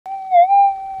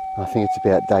I think it's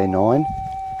about day 9.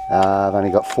 I've only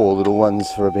got 4 little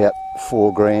ones for about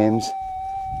 4 grams.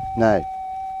 No,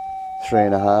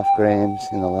 3.5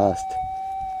 grams in the last,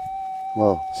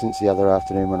 well, since the other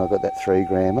afternoon when I got that 3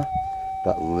 grammer.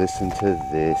 But listen to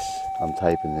this. I'm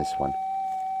taping this one.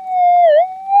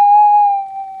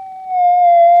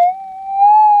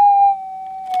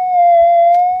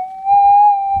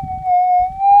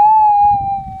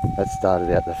 That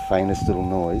started out the faintest little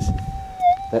noise.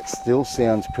 That still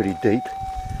sounds pretty deep,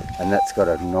 and that's got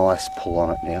a nice pull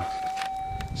on it now.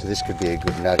 So this could be a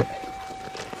good nugget.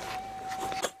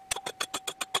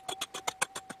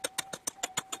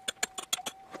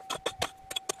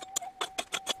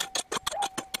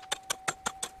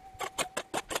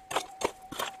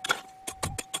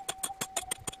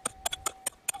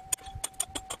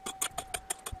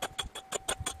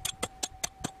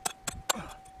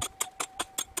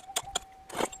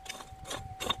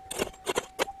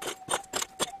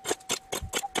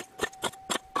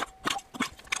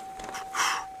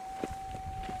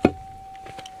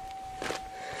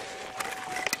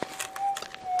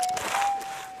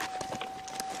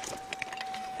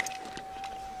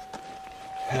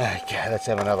 Okay, let's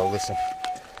have another listen.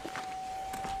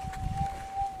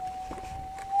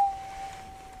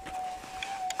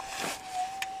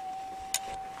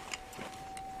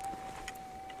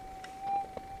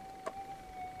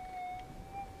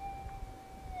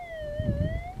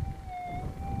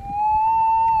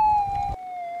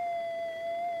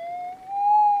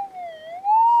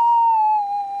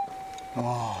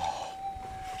 Oh,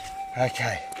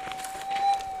 okay.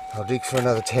 I'll dig for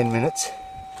another 10 minutes.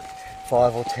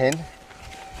 5 or 10.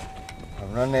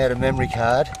 I'm running out of memory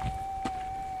card.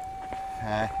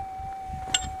 I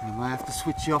may have to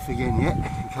switch you off again yet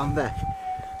and come back.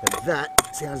 But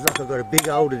that sounds like I've got a big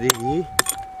older dig here.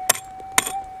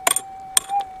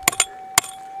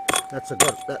 That's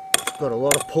got a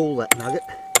lot of pull, that nugget.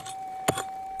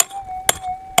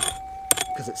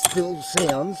 Because it still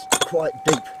sounds quite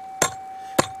deep.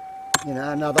 You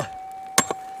know, another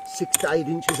 6 to 8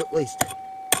 inches at least.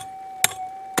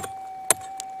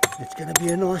 It's going to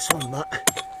be a nice one, but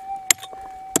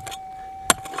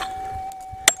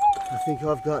I think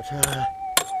I've got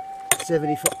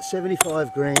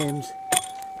 75 grams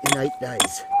in 8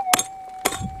 days.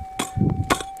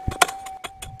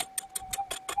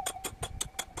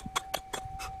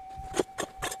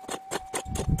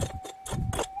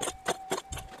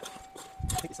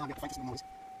 I think it's starting to get the faintest noise.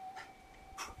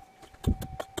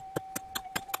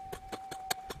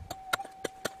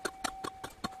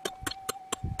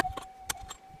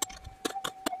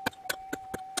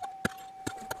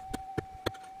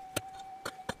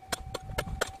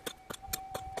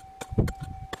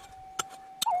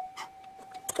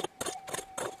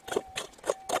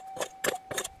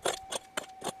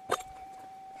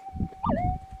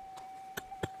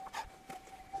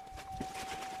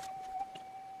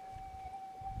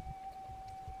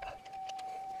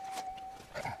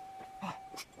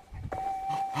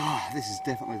 This is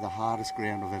definitely the hardest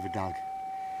ground I've ever dug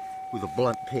with a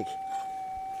blunt pick.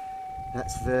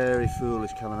 That's very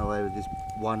foolish coming away with this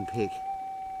one pick.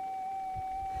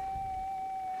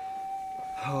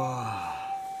 Oh,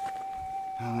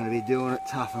 I'm going to be doing it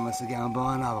tough unless I go and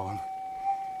buy another one.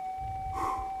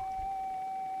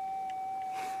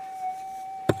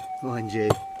 Mind you,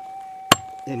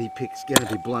 any pick's going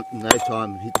to be blunt in no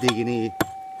time digging here.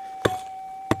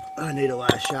 I need a way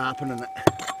of sharpening it.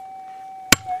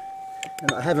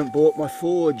 And I haven't bought my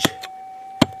forge,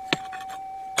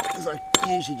 because I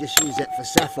usually just use that for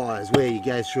sapphires, where you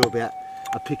go through about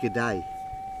a pick a day,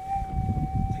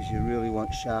 because you really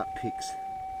want sharp picks.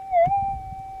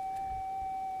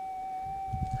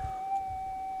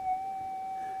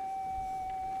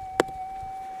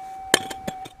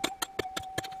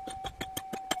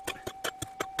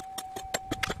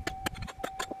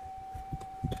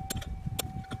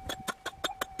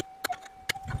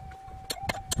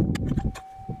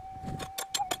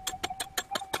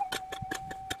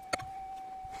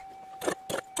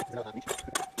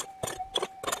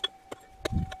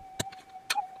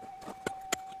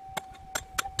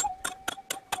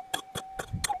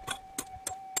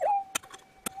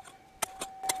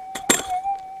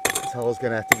 This hole's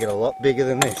going to have to get a lot bigger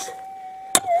than this.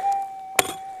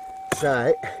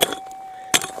 So,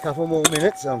 a couple more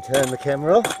minutes, I'll turn the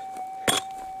camera off.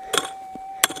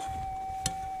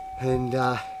 And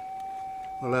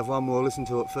we'll have one more listen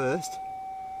to it first.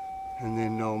 And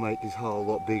then I'll make this hole a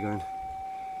lot bigger and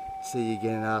see you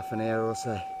again in half an hour or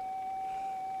so.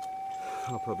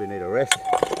 I'll probably need a rest.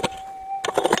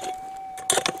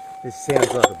 This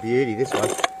sounds like a beauty, this one.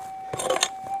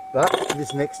 But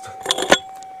this next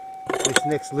This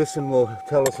next listen will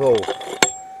tell us all.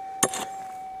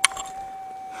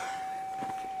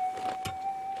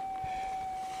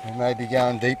 We may be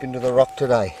going deep into the rock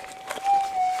today.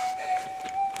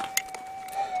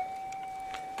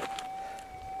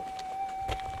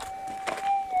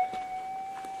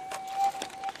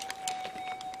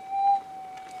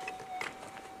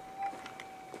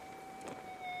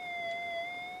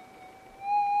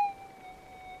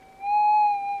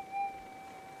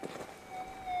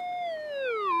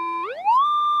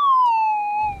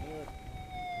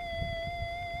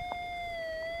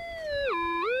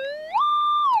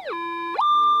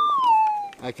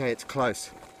 Okay, it's close.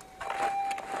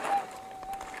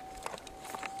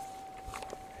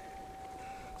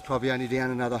 It's probably only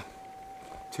down another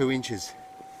 2 inches.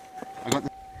 I got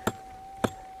the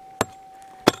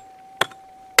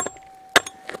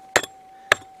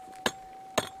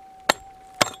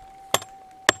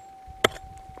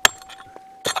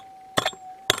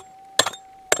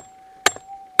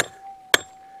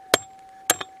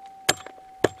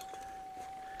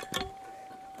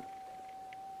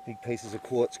big pieces of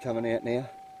quartz coming out now.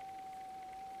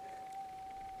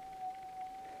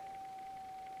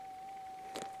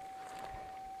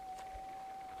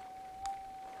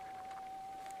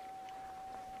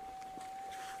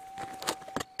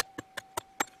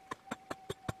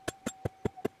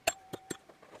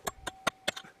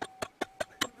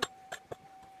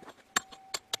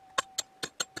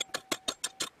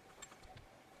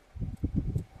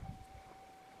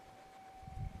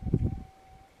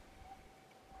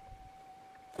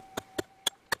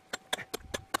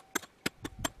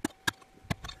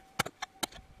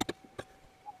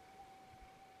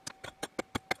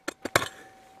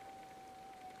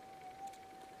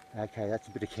 Okay, that's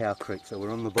a bit of Cow Creek, so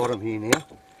we're on the bottom here now.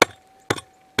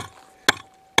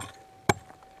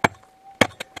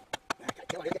 Okay,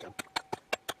 come on, get them.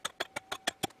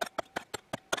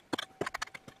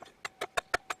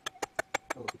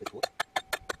 Oh, look at this quartz.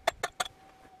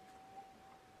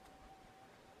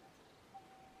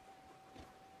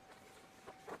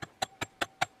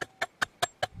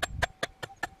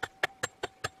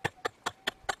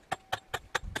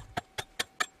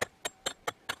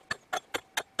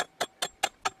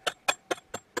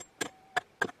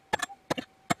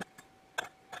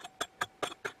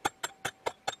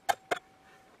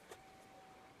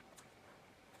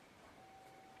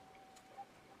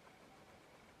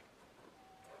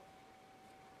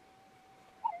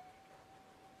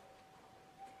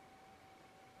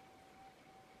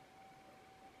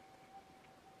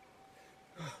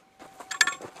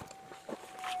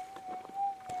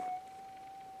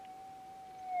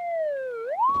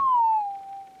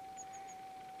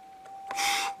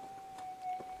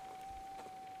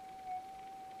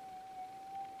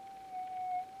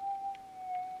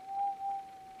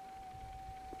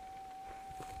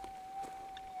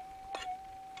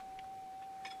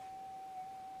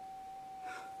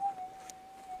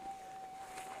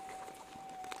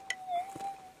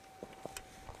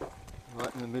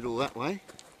 Right in the middle that way.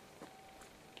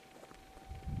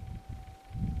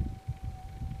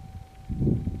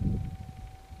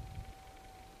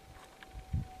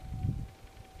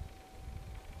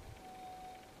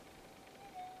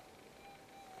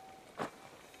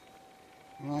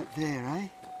 Right there, eh?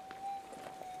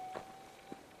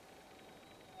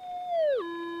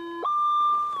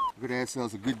 We've got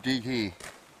ourselves a good dig here.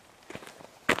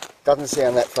 Doesn't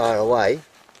sound that far away,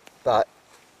 but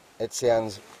it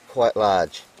sounds quite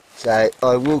large. So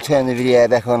I will turn the video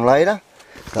back on later,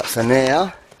 but for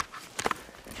now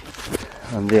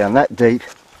I'm down that deep.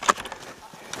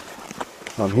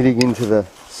 I'm hitting into the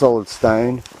solid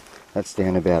stone. That's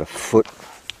down about a foot.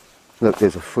 Look,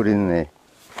 there's a foot in there.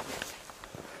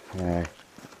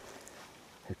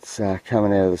 It's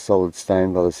coming out of the solid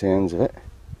stone by the sounds of it.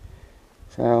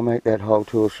 So I'll make that hole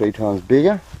 2 or 3 times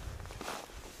bigger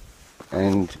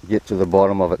and get to the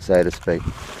bottom of it, so to speak.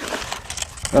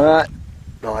 Alright,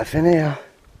 bye for now.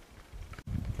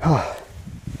 Oh,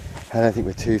 I don't think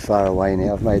we're too far away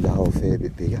now. I've made the hole a fair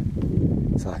bit bigger.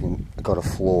 So I've got a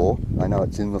floor. I know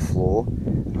it's in the floor.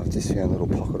 And I've just found a little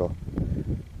pocket of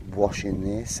wash in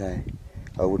there, so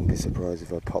I wouldn't be surprised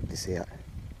if I pop this out.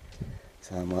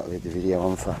 So I might leave the video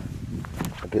on for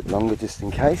a bit longer just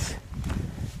in case,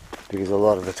 because a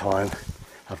lot of the time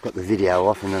I've got the video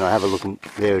off and then I have a look and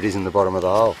there it is in the bottom of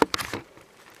the hole.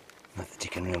 Not that you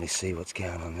can really see what's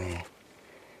going on there.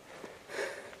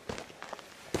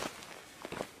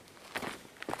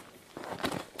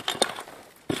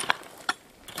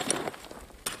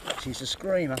 She's a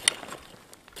screamer.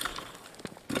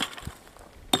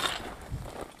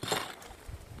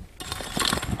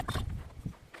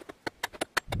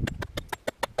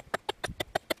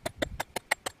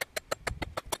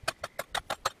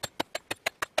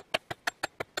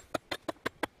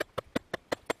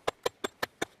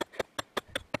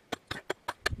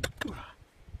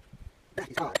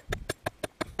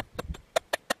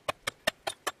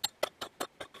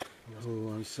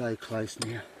 Oh, I'm so close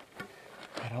now.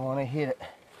 I don't want to hit it.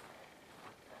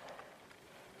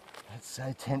 It's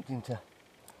so tempting to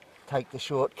take the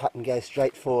shortcut and go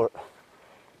straight for it.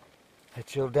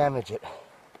 But you'll damage it.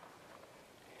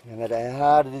 No matter how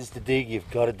hard it is to dig, you've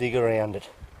got to dig around it.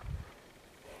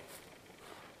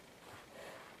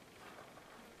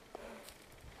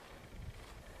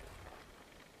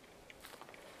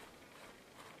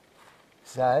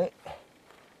 So,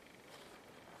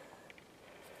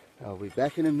 I'll be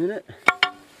back in a minute.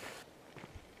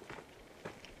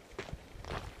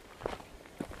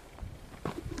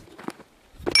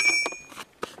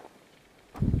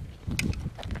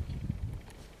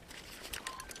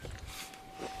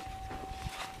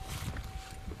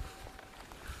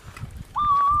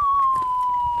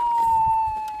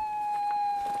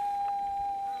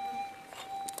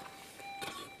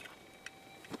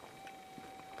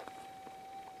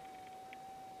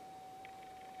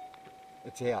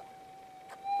 It's out.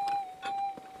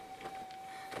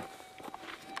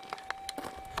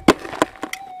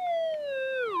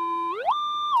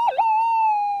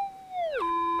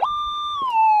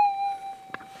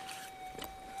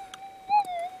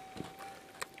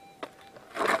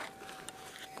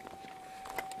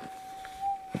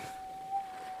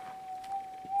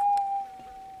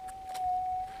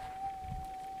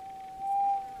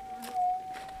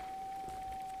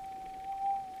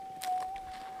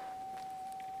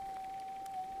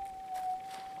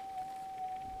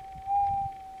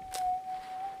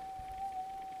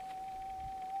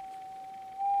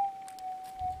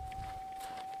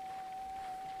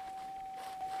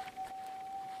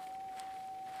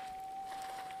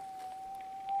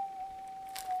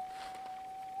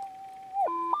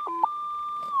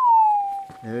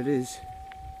 There it is.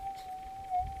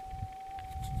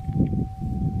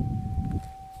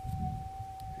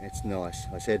 It's nice.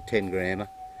 I said 10 grammer.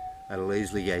 That'll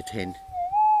easily go 10.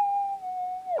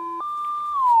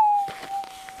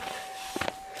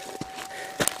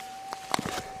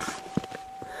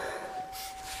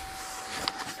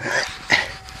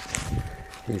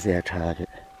 Here's our target.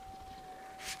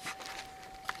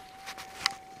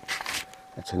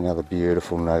 That's another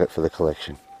beautiful nugget for the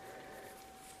collection.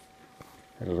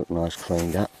 It'll look nice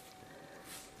cleaned up.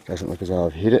 Doesn't look as though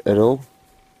I've hit it at all.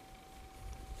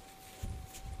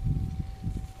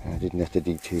 I didn't have to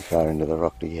dig too far into the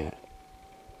rock to get it.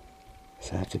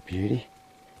 So that's a beauty.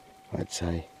 I'd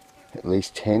say at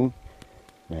least 10,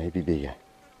 maybe bigger.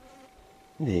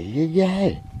 There you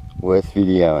go. Worth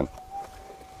videoing.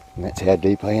 And that's how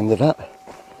deep I ended up.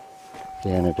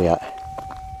 Down about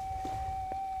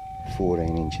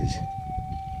 14 inches.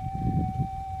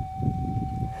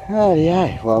 Oh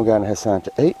yeah, well I'm going to have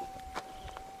something to eat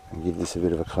and give this a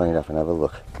bit of a clean up and have a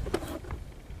look.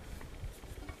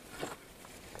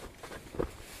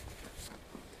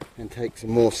 And take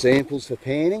some more samples for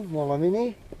panning while I'm in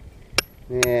here.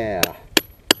 Now,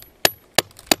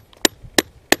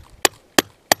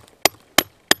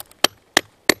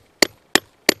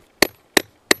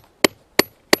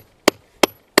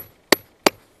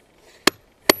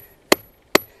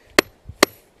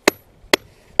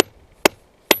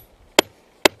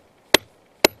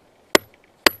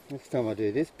 next time I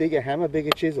do this, bigger hammer,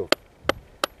 bigger chisel.